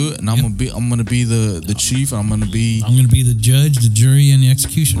 I'll do it, and I'm gonna be the chief. I'm gonna be the judge, the jury, and the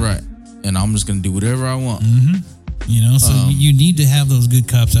execution. Right, and I'm just gonna do whatever I want. Mm-hmm. You know, so you need to have those good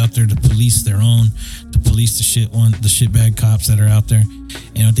cops out there to police their own, to police the shitbag cops that are out there.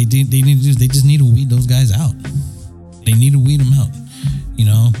 And what they need to do is they just need to weed those guys out. They need to weed them out. You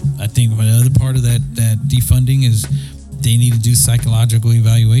know, I think the other part of that defunding is they need to do psychological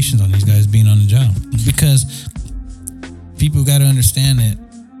evaluations on these guys being on the job, because people got to understand that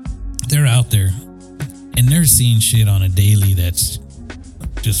they're out there and they're seeing shit on a daily that's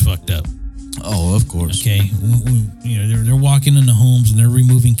just fucked up. Oh, of course. Okay, you know, they're walking into homes and they're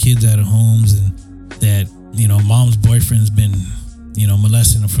removing kids out of homes, and that, you know, mom's boyfriend's been, you know,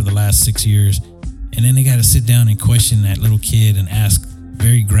 molesting them for the last 6 years, and then they got to sit down and question that little kid and ask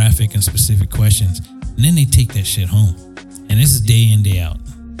very graphic and specific questions, and then they take that shit home, and this is day in, day out.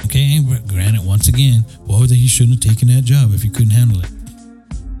 Okay, and granted, once again, well, he shouldn't have taken that job if he couldn't handle it.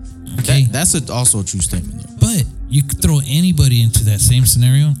 Okay, that's also a true statement, though. But you could throw anybody into that same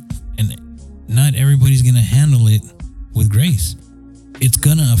scenario, and not everybody's going to handle it with grace. It's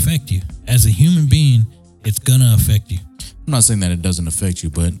going to affect you. As a human being, it's going to affect you. I'm not saying that it doesn't affect you,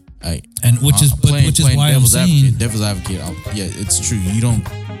 but which is why I'm saying devil's advocate. Yeah, it's true. You don't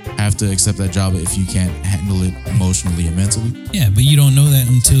have to accept that job if you can't handle it emotionally and mentally. Yeah, but you don't know that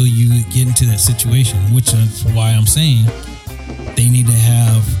until you get into that situation, which is why I'm saying they need to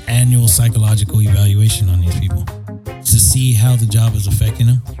have annual psychological evaluation on these people to see how the job is affecting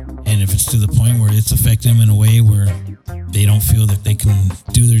them. And if it's to the point where it's affecting them in a way where they don't feel that they can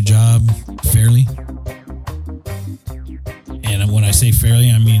do their job fairly. And when I say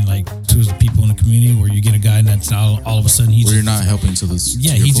fairly, I mean like to the people in the community, where you get a guy that's all of a sudden you're not helping to this.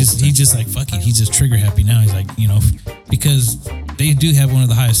 Yeah, he's just like, fuck it. He's just trigger happy now. He's like, you know, because they do have one of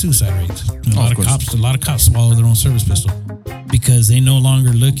the highest suicide rates. A lot of cops swallow their own service pistol because they no longer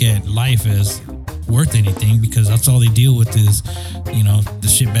look at life as worth anything, because that's all they deal with is, you know, the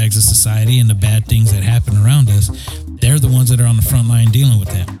shitbags of society and the bad things that happen around us. They're the ones that are on the front line dealing with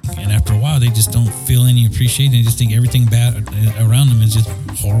that. And after a while, they just don't feel any appreciation. They just think everything bad around them is just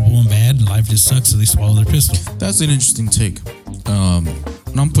horrible and bad, and life just sucks, so they swallow their pistol. That's an interesting take.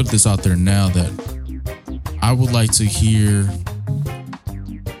 And I'm putting this out there now that I would like to hear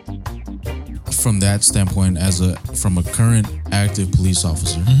from that standpoint from a current active police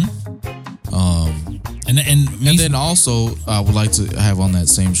officer. Mm-hmm. And then also, I would like to have on that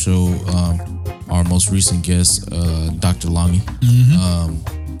same show our most recent guest, Dr. Longy,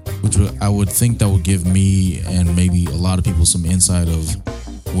 which I would think that would give me and maybe a lot of people some insight of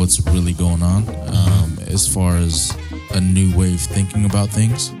what's really going on as far as a new way of thinking about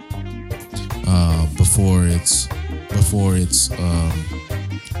things before it's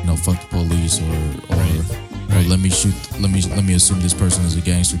fuck the police or let me assume this person is a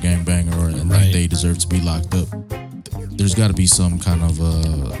gangster gangbanger and like they deserve to be locked up. There's got to be some kind of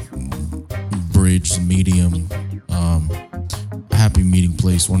a bridge, medium, happy meeting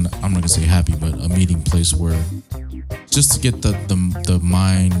place. Or I'm not gonna say happy, but a meeting place where just to get the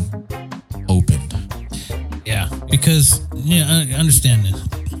mind opened. Yeah, because I understand this.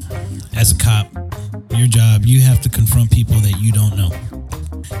 As a cop, your job, you have to confront people that you don't know.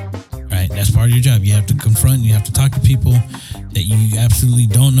 Right? That's part of your job. You have to confront, you have to talk to people that you absolutely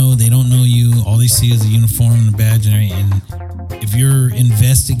don't know. They don't know you. All they see is a uniform and a badge. And if you're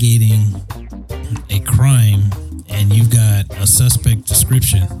investigating a crime and you've got a suspect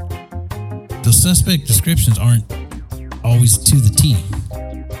description, the suspect descriptions aren't always to the T.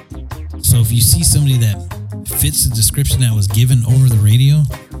 So if you see somebody that fits the description that was given over the radio,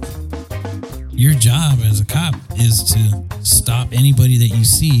 your job as a cop is to stop anybody that you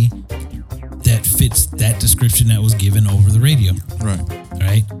see that fits that description that was given over the radio.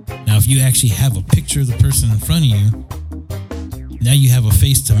 Right? Now, if you actually have a picture of the person in front of you, now you have a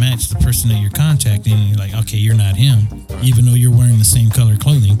face to match the person that you're contacting, and you're like, okay, you're not him. Even though you're wearing the same color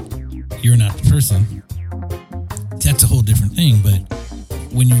clothing, you're not the person. That's a whole different thing. But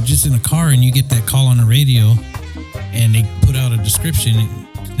when you're just in a car and you get that call on the radio and they put out a description,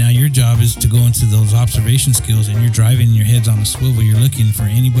 now your job is to go into those observation skills, and you're driving your heads on a swivel. You're looking for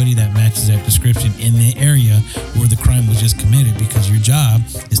anybody that matches that description in the area where the crime was just committed, because your job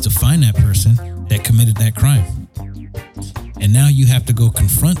is to find that person that committed that crime. And now you have to go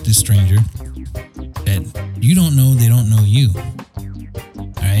confront this stranger that you don't know, they don't know you.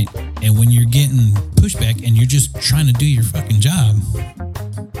 All right? And when you're getting pushback and you're just trying to do your fucking job,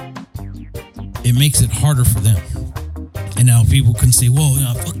 it makes it harder for them. And now people can say, well,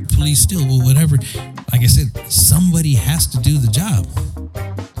 fuck the police still, well, whatever. Like I said, somebody has to do the job.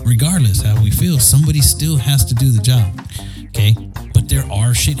 Regardless how we feel, somebody still has to do the job. Okay? But there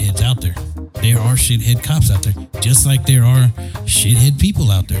are shitheads out there. There are shithead cops out there. Just like there are shithead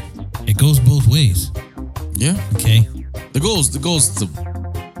people out there. It goes both ways. Yeah. Okay? The goal is to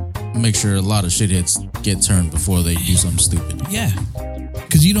make sure a lot of shitheads get turned before they do something stupid. Yeah.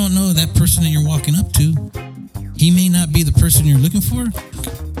 Because you don't know that person that you're walking up to. He may not be the person you're looking for,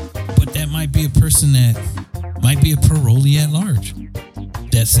 but that might be a person that might be a parolee at large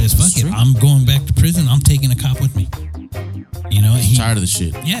that says, fuck it, I'm going back to prison. I'm taking a cop with me. You know, he's tired of the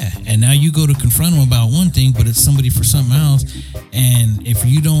shit. Yeah. And now you go to confront him about one thing, but it's somebody for something else. And if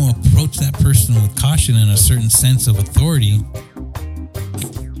you don't approach that person with caution and a certain sense of authority,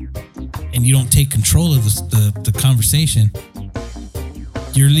 and you don't take control of the conversation,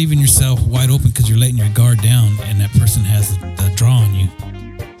 you're leaving yourself wide open because you're letting your guard down, and that person has the draw on you.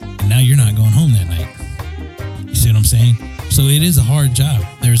 And now you're not going home that night. You see what I'm saying? So it is a hard job.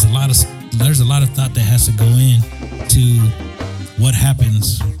 There's a lot of thought that has to go in to what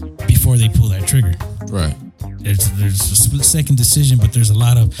happens before they pull that trigger. Right. There's a split second decision, but there's a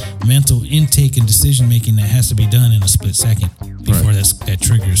lot of mental intake and decision making that has to be done in a split second before that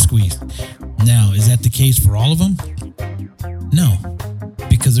trigger is squeezed. Now, is that the case for all of them? No.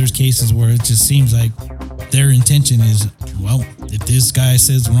 Because there's cases where it just seems like their intention is, well, if this guy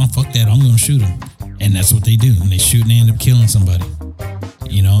says wrong, fuck that, I'm going to shoot him. And that's what they do. And they shoot and they end up killing somebody.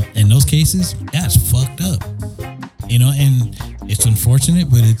 You know, in those cases, that's fucked up. You know, and it's unfortunate,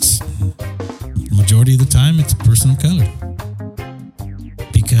 but it's majority of the time it's a person of color.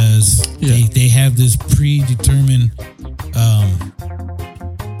 Because they have this predetermined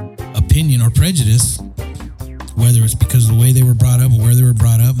opinion or prejudice, whether it's because of the way they were brought up or where they were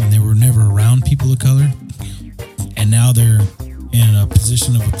brought up, and they were never around people of color, and now they're in a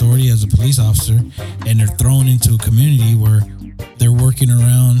position of authority as a police officer, and they're thrown into a community where they're working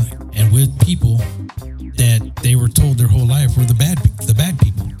around and with people that they were told their whole life were the bad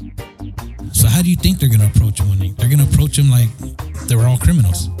people. So how do you think they're going to approach them? They're going to approach them like they were all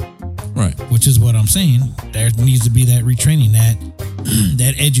criminals, right? Which is what I'm saying. There needs to be that retraining,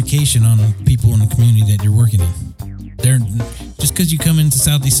 that education on people in the community that you're working in. Just because you come into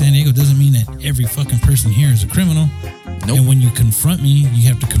Southeast San Diego doesn't mean that every fucking person here is a criminal. Nope. And when you confront me, you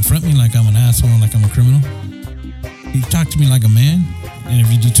have to confront me like I'm an asshole, like I'm a criminal. You talk to me like a man, and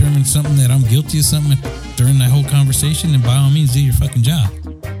if you determine something that I'm guilty of something during that whole conversation, then by all means do your fucking job.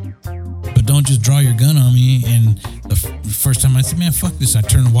 But but don't just draw your gun on me. And the first time I said, man, fuck this, I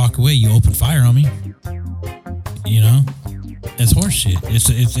turn and walk away. You open fire on me. You know, that's horse shit.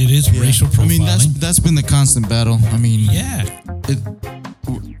 It is racial profiling. I mean, that's been the constant battle. I mean, yeah,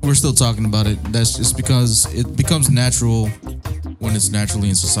 we're still talking about it. That's just because it becomes natural when it's naturally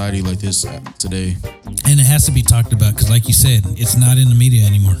in society like this today. And it has to be talked about because, like you said, it's not in the media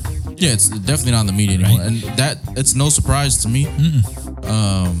anymore. Yeah, it's definitely not in the media anymore, Right. and that it's no surprise to me.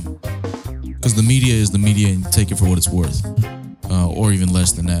 Because the media is the media, and take it for what it's worth, or even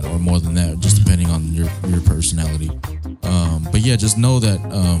less than that, or more than that, just depending on your personality. But yeah, just know that.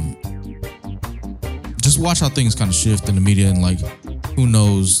 Just watch how things kind of shift in the media, and like, who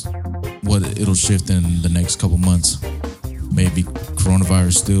knows what it'll shift in the next couple months. Maybe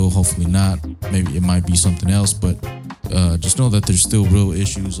coronavirus still, hopefully not. Maybe it might be something else, but just know that there's still real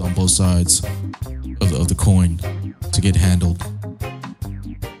issues on both sides of the coin to get handled.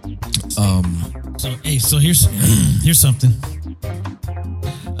 So here's something.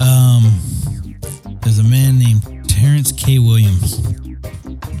 There's a man named Terrence K. Williams,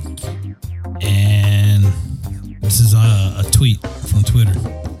 and this is a tweet from Twitter.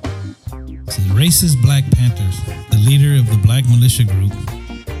 It says, racist Black Panthers, the leader of the Black militia group,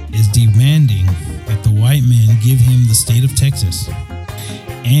 is demanding that the white men give him the state of Texas,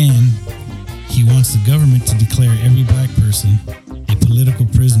 and he wants the government to declare every black person a political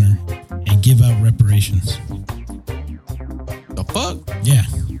prisoner and give out reparations. The fuck? Yeah.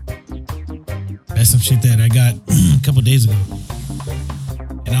 That's some shit that I got a couple days ago.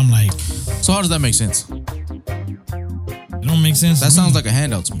 And I'm like, So how does that make sense? it don't make sense. That sounds like a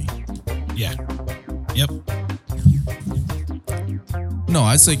handout to me. Yeah. Yep. No,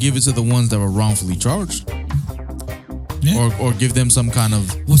 I'd say give it to the ones that were wrongfully charged, Yeah. or give them some kind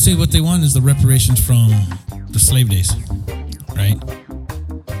of. Well, see, what they want is the reparations from the slave days, right?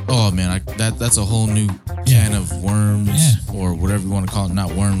 Oh man, that's a whole new can of worms, or whatever you want to call it.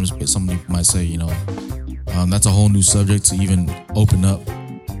 Not worms, but some people might say, that's a whole new subject to even open up.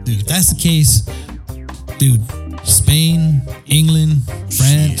 Dude, if that's the case, dude, Spain, England,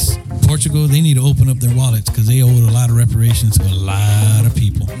 France, Portugal, they need to open up their wallets because they owe a lot of reparations to a lot of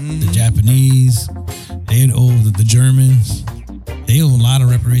people. The Japanese, they owe the Germans. They owe a lot of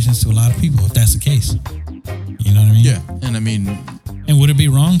reparations to a lot of people if that's the case. You know what I mean? Yeah, and I mean, And would it be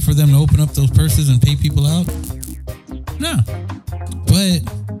wrong for them to open up those purses and pay people out? No. But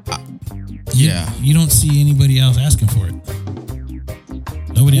you don't see anybody else asking for it.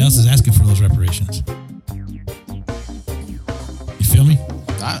 Nobody else is asking for those reparations. You feel me?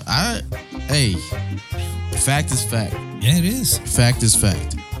 Hey, fact is fact. Yeah, it is. Fact is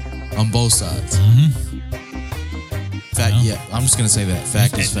fact on both sides. Fact, yeah, I'm just gonna say that.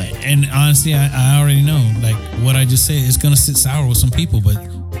 Fact is fact. And honestly, I already know, like what I just said, it's gonna sit sour with some people, but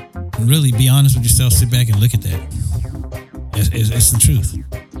really be honest with yourself, sit back and look at that. It's the truth.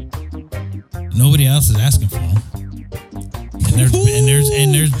 Nobody else is asking for them.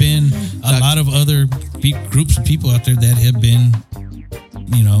 And there's been a lot of other groups of people out there that have been,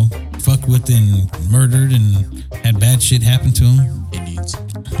 fucked with and murdered and had bad shit happen to them. Indians.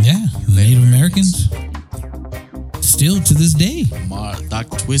 Yeah, Native Americans. Still to this day.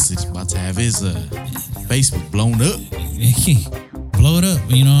 Dr. Twisted about to have his Facebook blown up. Blow it up.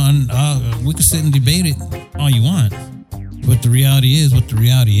 We can sit and debate it all you want. But the reality is what the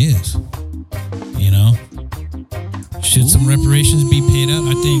reality is. Should some reparations be paid out?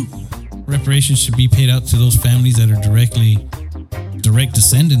 I think reparations should be paid out to those families that are direct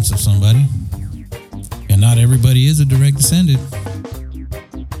descendants of somebody. And not everybody is a direct descendant.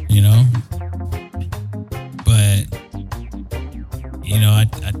 But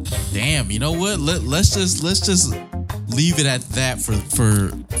Damn, you know what? Let's just leave it at that for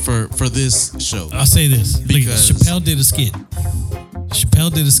this show. I'll say this. Because Chappelle did a skit.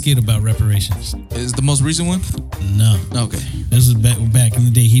 Chappelle did a skit about reparations. Is the most recent one? No. Okay. This was back in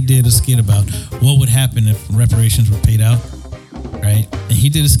the day. He did a skit about what would happen if reparations were paid out, right? And he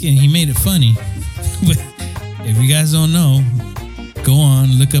did a skit and he made it funny. But if you guys don't know, go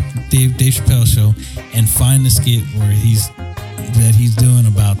on, look up Dave Chappelle show and find the skit where he's doing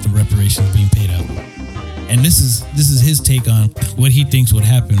about the reparations being paid out. And this is his take on what he thinks would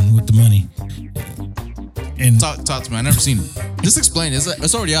happen with the money. And talk to me. I never seen it. Just explain.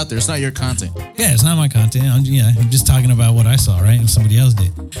 It's already out there. It's not your content. Yeah, it's not my content. I'm just talking about what I saw, right? And somebody else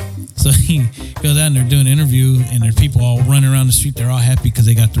did. So he goes out and they're doing an interview, and there's people all running around the street. They're all happy because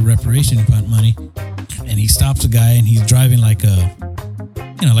they got the reparation money. And he stops a guy, and he's driving like a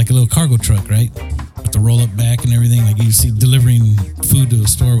little cargo truck, right? With the roll up back and everything, like you see delivering food to a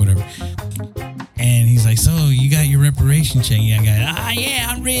store or whatever. And he's like, so you got your reparation check? Yeah, I got it. Yeah,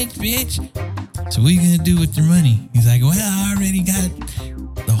 I'm rich, bitch. So what are you going to do with your money? He's like, well, I already got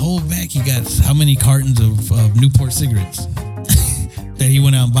the whole back. He got how many cartons of Newport cigarettes that he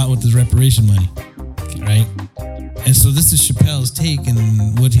went out and bought with his reparation money, right? And so this is Chappelle's take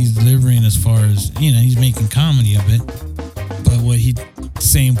and what he's delivering as far as, he's making comedy of it. But what he's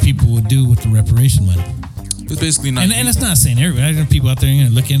saying people would do with the reparation money. It's basically not. And it's not saying everybody. I know people out there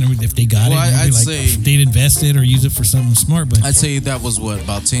looking at if they got it. I'd say they'd invest it or use it for something smart. But I'd say that was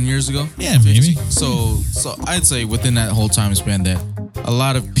about 10 years ago. Yeah, maybe. So I'd say within that whole time span that a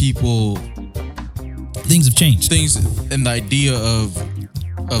lot of people, things have changed. Things and the idea of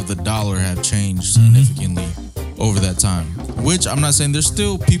the dollar have changed significantly over that time. Which I'm not saying there's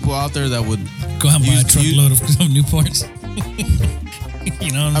still people out there that would go out and buy a truckload of Newports.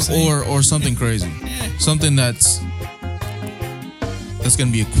 You know what I'm saying? Or something crazy. Something that's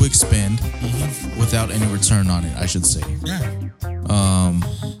gonna be a quick spend without any return on it, I should say. Yeah.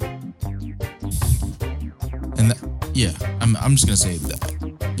 I'm just gonna say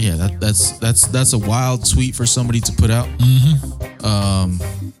that. Yeah, that's a wild tweet for somebody to put out.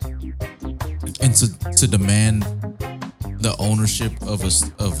 And to demand the ownership of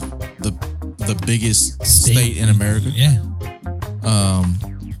the biggest state in America. Yeah.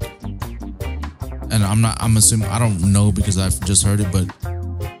 And I'm assuming, I don't know because I've just heard it, but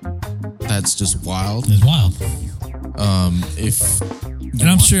that's just wild. It's wild. And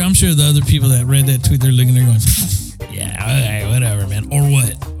I'm sure the other people that read that tweet, they're looking there going, yeah, okay, whatever, man. Or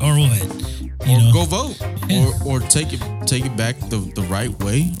what? Go vote. Yeah. Or take it back the right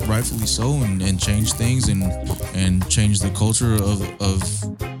way, rightfully so, and change things and change the culture of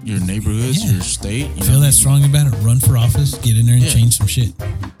your neighborhoods, your state. Feel that strong about it, run for office, get in there and change some shit.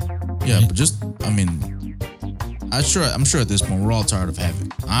 Yeah, right? But I'm sure at this point we're all tired of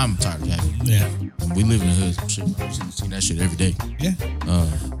having. I'm tired of having. Yeah. We live in the hood. Shit, I see that shit every day. Yeah.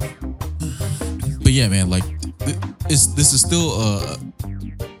 But yeah, man, like this is still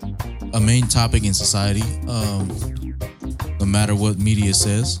a main topic in society. No matter what media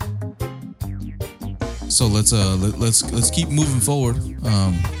says. So let's keep moving forward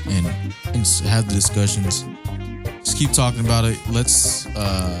and have the discussions. Just keep talking about it. Let's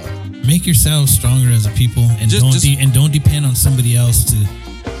make yourselves stronger as a people, and don't depend on somebody else to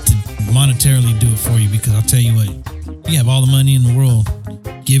monetarily do it for you. Because I'll tell you what, you have all the money in the world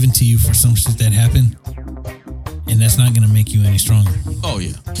given to you for some shit that happened, and that's not going to make you any stronger. Oh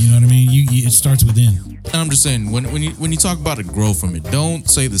yeah, you know what I mean. It starts within. And I'm just saying, when you talk about it, grow from it. Don't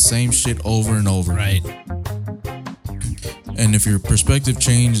say the same shit over and over. Right. And if your perspective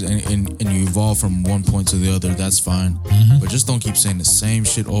changed and you evolve from one point to the other, that's fine. But just don't keep saying the same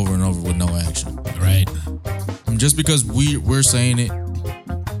shit over and over with no action. Right. And just because we're saying it,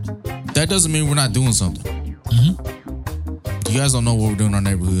 that doesn't mean we're not doing something. You guys don't know what we're doing in our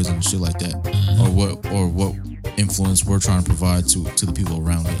neighborhoods and shit like that, or what influence we're trying to provide to the people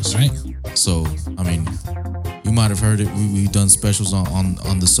around us. Right. So, I mean, you might have heard it. We've done specials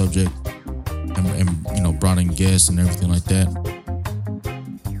on the subject, and brought in guests and everything like that.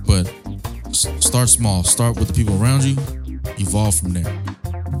 But start small. Start with the people around you. Evolve from there.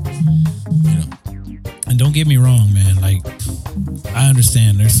 And don't get me wrong, man. Like, I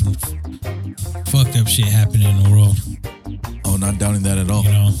understand there's some fucked up shit happening in the world. Oh, not doubting that at all.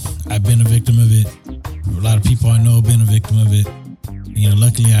 I've been a victim of it. A lot of people I know have been a victim of it.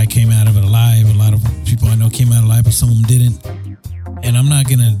 Luckily I came out of it alive. A lot of people I know came out alive, but some of them didn't. And I'm not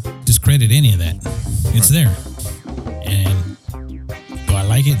gonna discredit any of that. It's there. And do I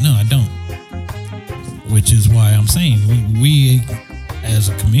like it? No, I don't. Which is why I'm saying we as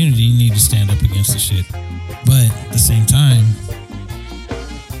a community need to stand up against the shit. But at the same time,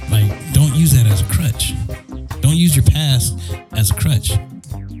 like, don't use that as a crutch. Don't use your past as a crutch.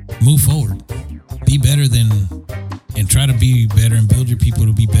 Move forward. Be better and try to be better and build your people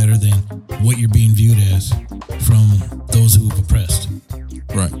to be better than what you're being viewed as from those who have oppressed.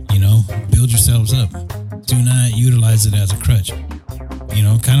 Right. Build yourselves up. Do not utilize it as a crutch.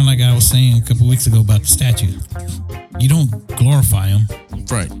 Kind of like I was saying a couple weeks ago about the statue. You don't glorify them.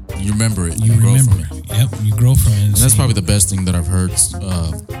 Right. You remember it. You grow remember from it. Yep. You grow from it. And that's probably the best thing that I've heard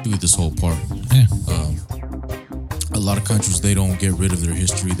through this whole part. Yeah. A lot of countries, they don't get rid of their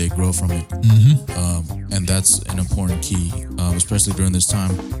history. They grow from it. And that's an important key, especially during this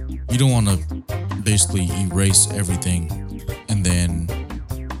time. You don't want to basically erase everything and then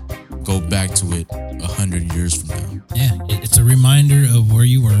go back to it 100 years from now. Yeah, it's a reminder of where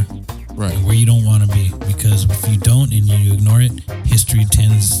you were, right, and where you don't want to be. Because if you don't and you ignore it, history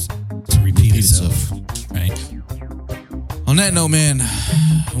tends to repeat itself. Right. On that note, man,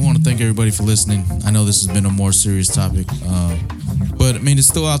 I want to thank everybody for listening. I know this has been a more serious topic, but I mean, it's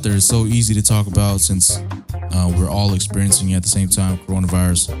still out there. It's so easy to talk about since we're all experiencing it at the same time: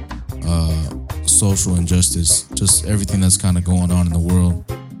 coronavirus, social injustice, just everything that's kind of going on in the world.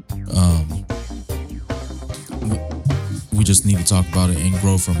 We just need to talk about it and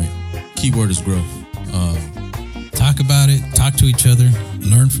grow from it. Keyword is grow. Talk about it, talk to each other,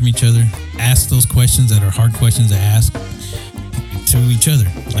 learn from each other, ask those questions that are hard questions to ask to each other.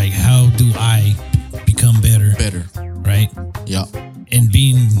 Like, how do I become better? Better. Right? Yeah. And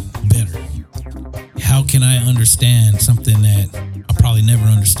being better. How can I understand something that I'll probably never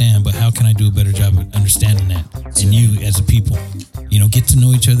understand, but how can I do a better job of understanding that? And you as a people, get to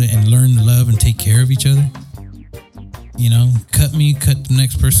know each other and learn to love and take care of each other. Cut me, cut the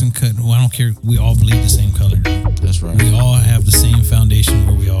next person, I don't care. We all bleed the same color. That's right. We all have the same foundation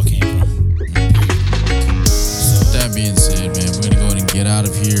where we all came from. So, that being said, man, we're going to go ahead and get out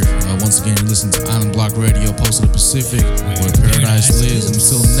of here. Once again, you're listening to Island Block Radio, Post of the Pacific, where paradise lives.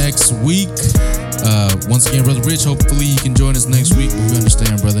 Until next week, once again, Brother Rich, hopefully you can join us next week, but we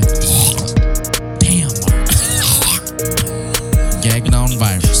understand, brother. Damn, Mark. Gagging on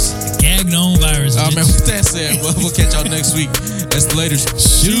virus. Gagging on virus. Oh, man, with that said, we'll catch y'all next week. That's the latest.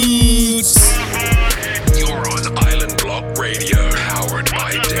 Shoots. You're on Island Block Radio, powered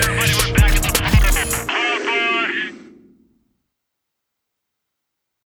by Dash.